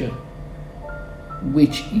structure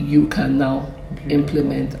which you can now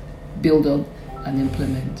implement, build on and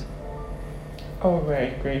implement. All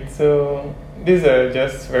right, great. So these are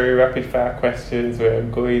just very rapid fire questions we're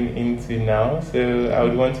going into now. So I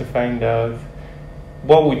would want to find out,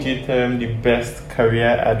 what would you term the best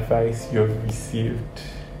career advice you've received?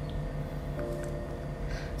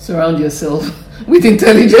 Surround yourself with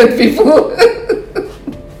intelligent people.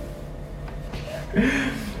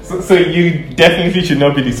 So you definitely should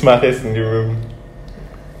not be the smartest in the room.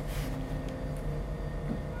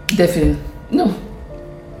 Definitely. No.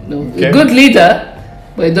 Okay. A good leader,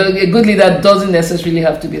 but a good leader doesn't necessarily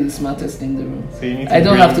have to be the smartest in the room. So you need to I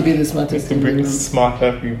don't have to be the smartest in the room. bring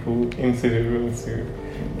smarter people into the room to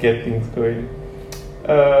get things going.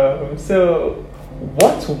 So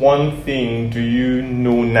what one thing do you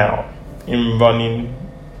know now in running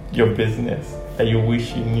your business that you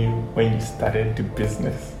wish you knew when you started the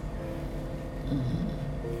business?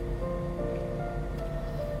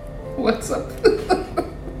 What's up?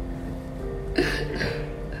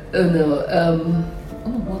 Oh no.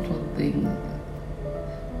 What one thing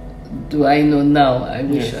do I know now I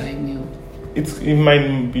wish I knew? it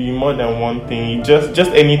might be more than one thing. Just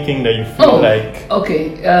anything that you feel like.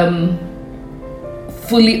 Okay.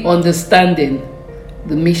 Fully understanding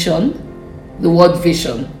the mission, the word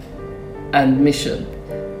vision, and mission.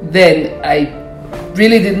 Then I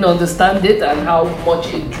really didn't understand it and how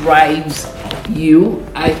much it drives you.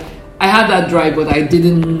 I had that drive, but I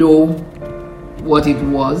didn't know what it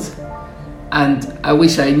was, and I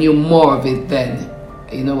wish I knew more of it then.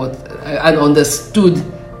 You know what? I understood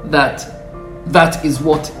that is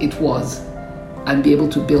what it was, and be able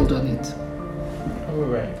to build on it. All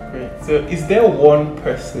right, great. So, is there one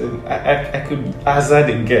person I could hazard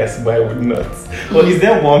a guess, but I would not? But is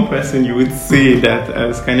there one person you would say that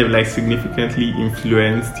has kind of like significantly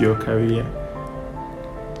influenced your career?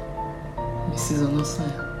 Mrs.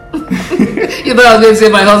 Onosan. You thought I was going to say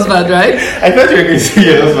my husband, right? I thought you were going to say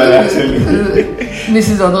your husband, actually.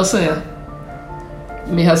 Mrs. Onosan.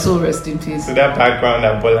 May her soul rest in peace. So that background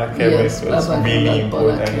at Bola Chemist was really important.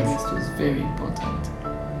 Bola Chemist was very important.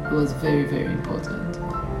 It was very, very important.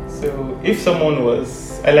 So if someone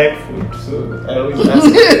was, I like food, so I always ask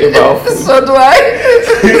about food. So do I.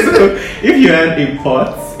 So if you had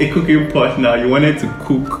a cooking pot now, you wanted to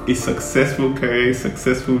cook a successful career,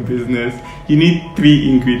 successful business, you need 3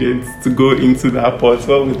 ingredients to go into that pot.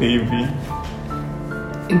 What would they be?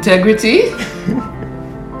 Integrity,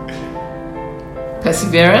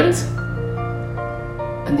 perseverance,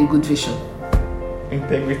 and a good vision.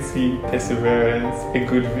 Integrity, perseverance, a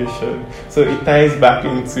good vision. So it ties back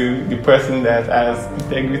into the person that has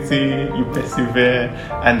integrity, you persevere,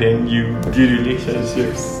 and then you build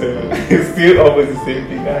relationships. So it's still always the same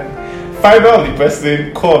thing. Fiber of the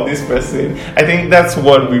person, core of this person. I think that's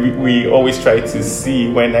what we always try to see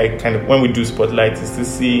when we do Spotlight, is to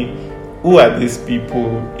see who are these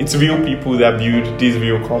people. It's real people that build these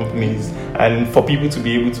real companies, and for people to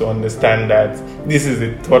be able to understand that this is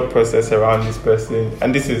the thought process around this person,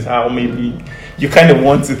 and this is how maybe you kind of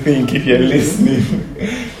want to think if you're listening.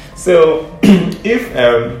 So if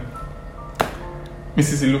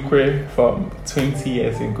Mrs. Ilukwe from 20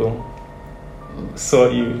 years ago saw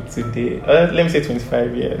you today, let me say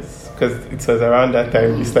 25 years, because it was around that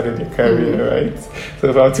time you started your career, right? So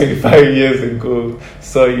about 25 years ago,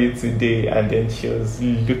 saw you today, and then she was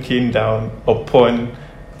looking down upon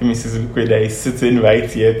Mrs. Ilukwe that is sitting right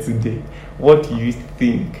here today. What do you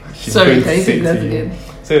think she's going to say to you?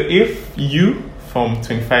 So if you from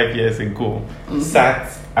 25 years ago sat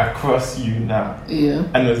across you now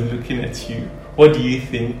and was looking at you, what do you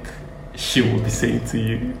think she would be saying to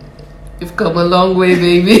you? You've come a long way,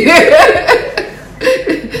 baby.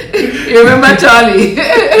 You remember Charlie?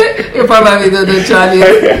 You probably don't know Charlie.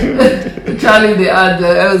 Charlie,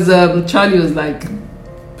 Charlie was like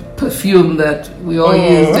perfume that we all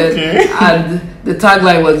used, and the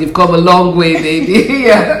tagline was "You've come a long way, baby."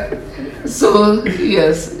 Yeah. So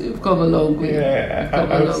yes, you've come a long way. Yeah,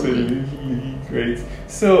 absolutely great.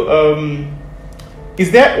 So,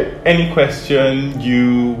 is there any question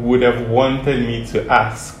you would have wanted me to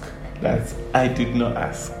ask that I did not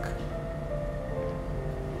ask?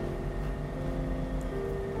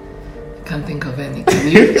 I can't think of any. Can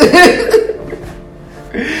you?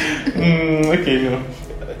 Okay, no.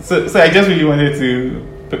 So I just really wanted to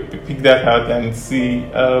pick that out and see.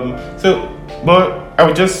 But I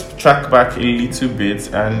will just track back a little bit,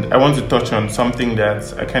 and I want to touch on something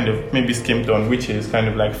that I kind of maybe skimmed on, which is kind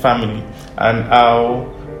of like family and how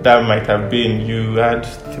that might have been. You had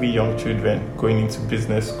 3 young children going into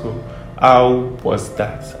business school. How was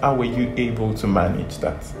that? How were you able to manage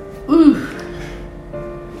that? Ooh.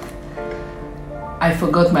 I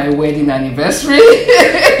forgot my wedding anniversary.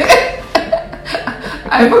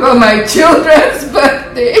 I forgot my children's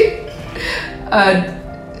birthday, and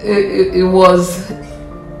it was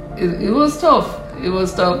tough. It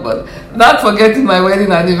was tough, but not forgetting my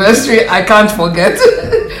wedding anniversary, I can't forget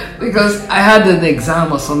because I had an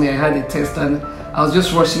exam or something. I had a test, and I was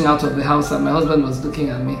just rushing out of the house, and my husband was looking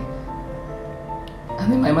at me.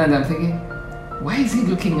 And in my mind, I'm thinking, why is he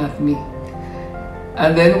looking at me?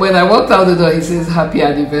 And then when I walked out the door, he says, "Happy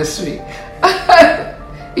anniversary."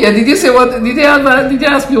 Yeah, did you say what? Did you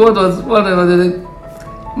ask me what was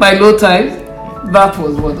my low times? That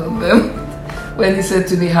was one of them. When he said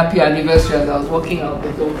to me, "Happy anniversary," as I was walking out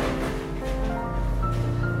the door.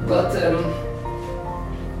 But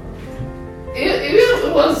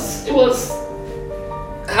it was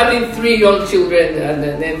having 3 young children and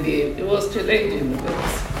an MBA. It was challenging. But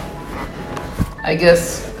I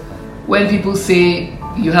guess when people say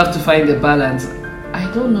you have to find a balance, I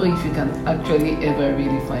don't know if you can actually ever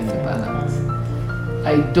really find a balance.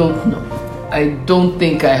 I don't know. I don't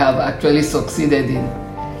think I have actually succeeded in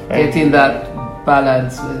getting that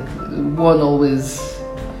balance one always.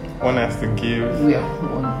 One has to give. Yeah,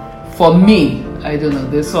 one. For me, I don't know.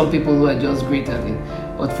 There's some people who are just great at it,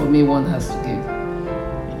 but for me, one has to give.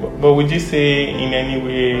 But would you say in any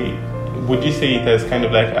way, would you say it has kind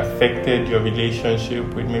of like affected your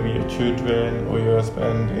relationship with maybe your children or your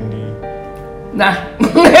husband in the... Nah.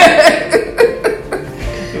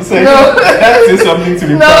 So no. That's something to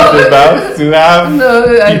be proud about, to have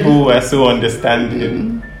people who are so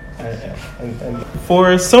understanding. And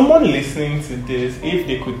for someone listening to this, if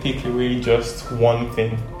they could take away just one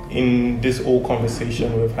thing in this whole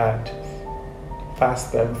conversation we've had,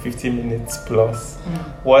 past 50 minutes plus,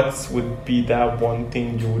 what would be that one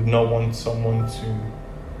thing you would not want someone to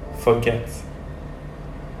forget?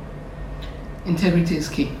 Integrity is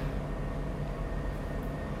key.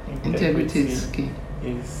 Integrity is key.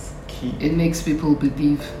 It makes people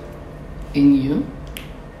believe in you,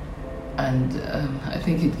 and I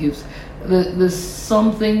think it gives. There's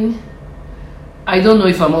something. I don't know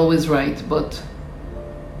if I'm always right, but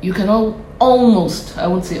you can almost. I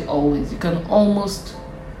won't say always. You can almost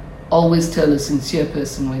always tell a sincere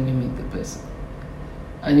person when you meet the person,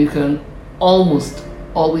 and you can almost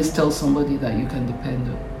always tell somebody that you can depend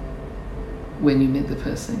on when you meet the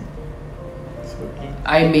person.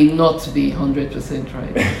 I may not be 100%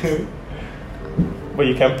 right. But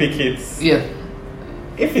you can pick it. Yeah.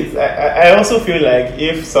 If it's, I also feel like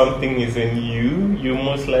if something is in you, you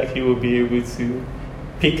most likely will be able to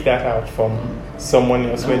pick that out from someone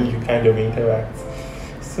else when you kind of interact.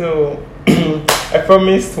 So I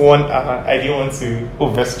promised 1 hour. I didn't want to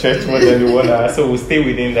overstretch more than the 1 hour, so we'll stay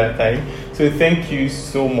within that time. So thank you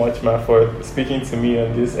so much, Ma, for speaking to me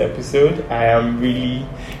on this episode. I am really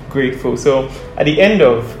grateful. So at the end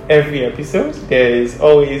of every episode, there is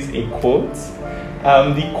always a quote.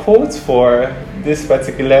 The quote for this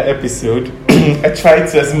particular episode, I tried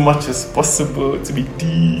to, as much as possible, to be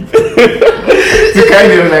deep, to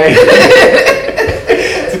kind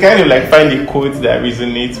of like find a quote that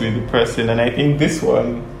resonates with the person. And I think this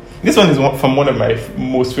one is from one of my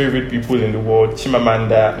most favorite people in the world,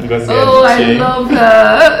 Chimamanda Ngozi Adichie. Oh, I love her.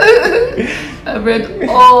 I've read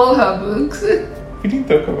all her books. We didn't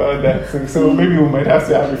talk about that, so maybe we might have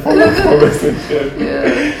to have a follow-up conversation.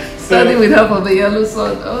 Yeah. Starting with Half of the Yellow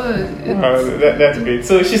Sun. That's great.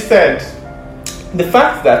 So she said, the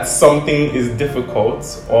fact that something is difficult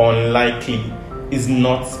or unlikely is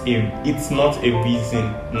not a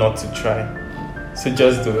reason not to try. So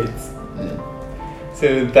just do it. Yeah.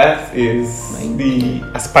 So that is the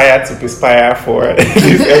aspire to perspire for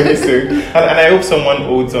this episode. And I hope someone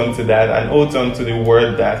holds on to that and holds on to the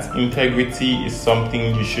word that integrity is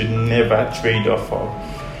something you should never trade off of.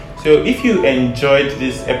 So if you enjoyed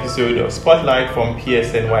this episode of Spotlight from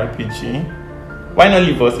PSNYPG, why not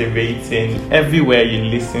leave us a rating everywhere you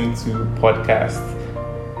listen to podcasts?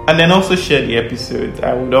 And then also share the episode.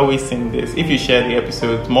 I would always say this. If you share the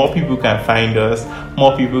episode, more people can find us,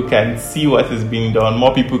 more people can see what is being done,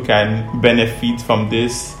 more people can benefit from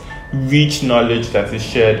this rich knowledge that is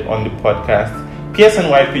shared on the podcast.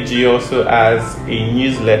 PSNYPG also has a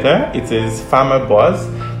newsletter. It is Pharma Buzz.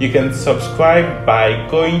 You can subscribe by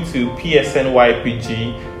going to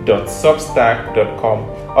psnypg.substack.com.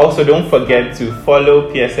 Also, don't forget to follow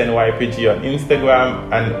PSNYPG on Instagram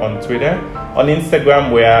and on Twitter. On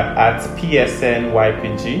Instagram, we are at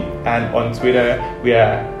PSNYPG, and on Twitter, we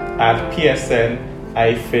are at PSN-YPG.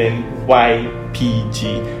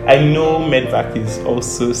 I know Medvac is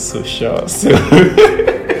also social, so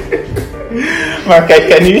Mark,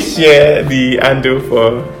 can you share the handle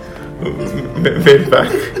for Medvac?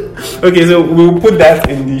 Okay, so we'll put that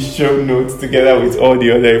in the show notes together with all the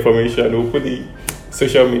other information. We'll put the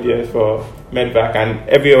social media for Medvac, and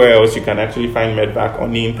everywhere else you can actually find Medvac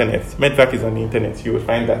on the internet. Medvac is on the internet, you will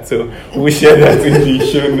find that. So we'll share that in the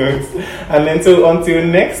show notes. And then so until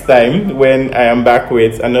next time, when I am back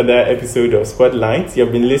with another episode of Spotlight,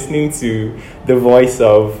 you've been listening to the voice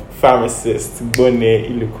of Pharmacist, Gbone,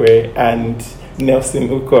 Ilukwe, and Nelson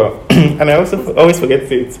Uko. And I also always forget to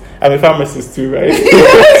say it. I'm a pharmacist too, right?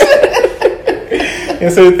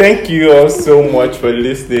 And so thank you all so much for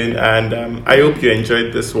listening, and I hope you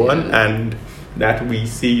enjoyed this one, and that we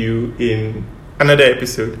see you in another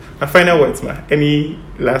episode. My final words, Ma. Any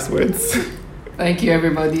last words? Thank you,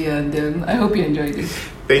 everybody, and I hope you enjoyed it.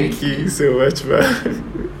 Thank you so much, Ma.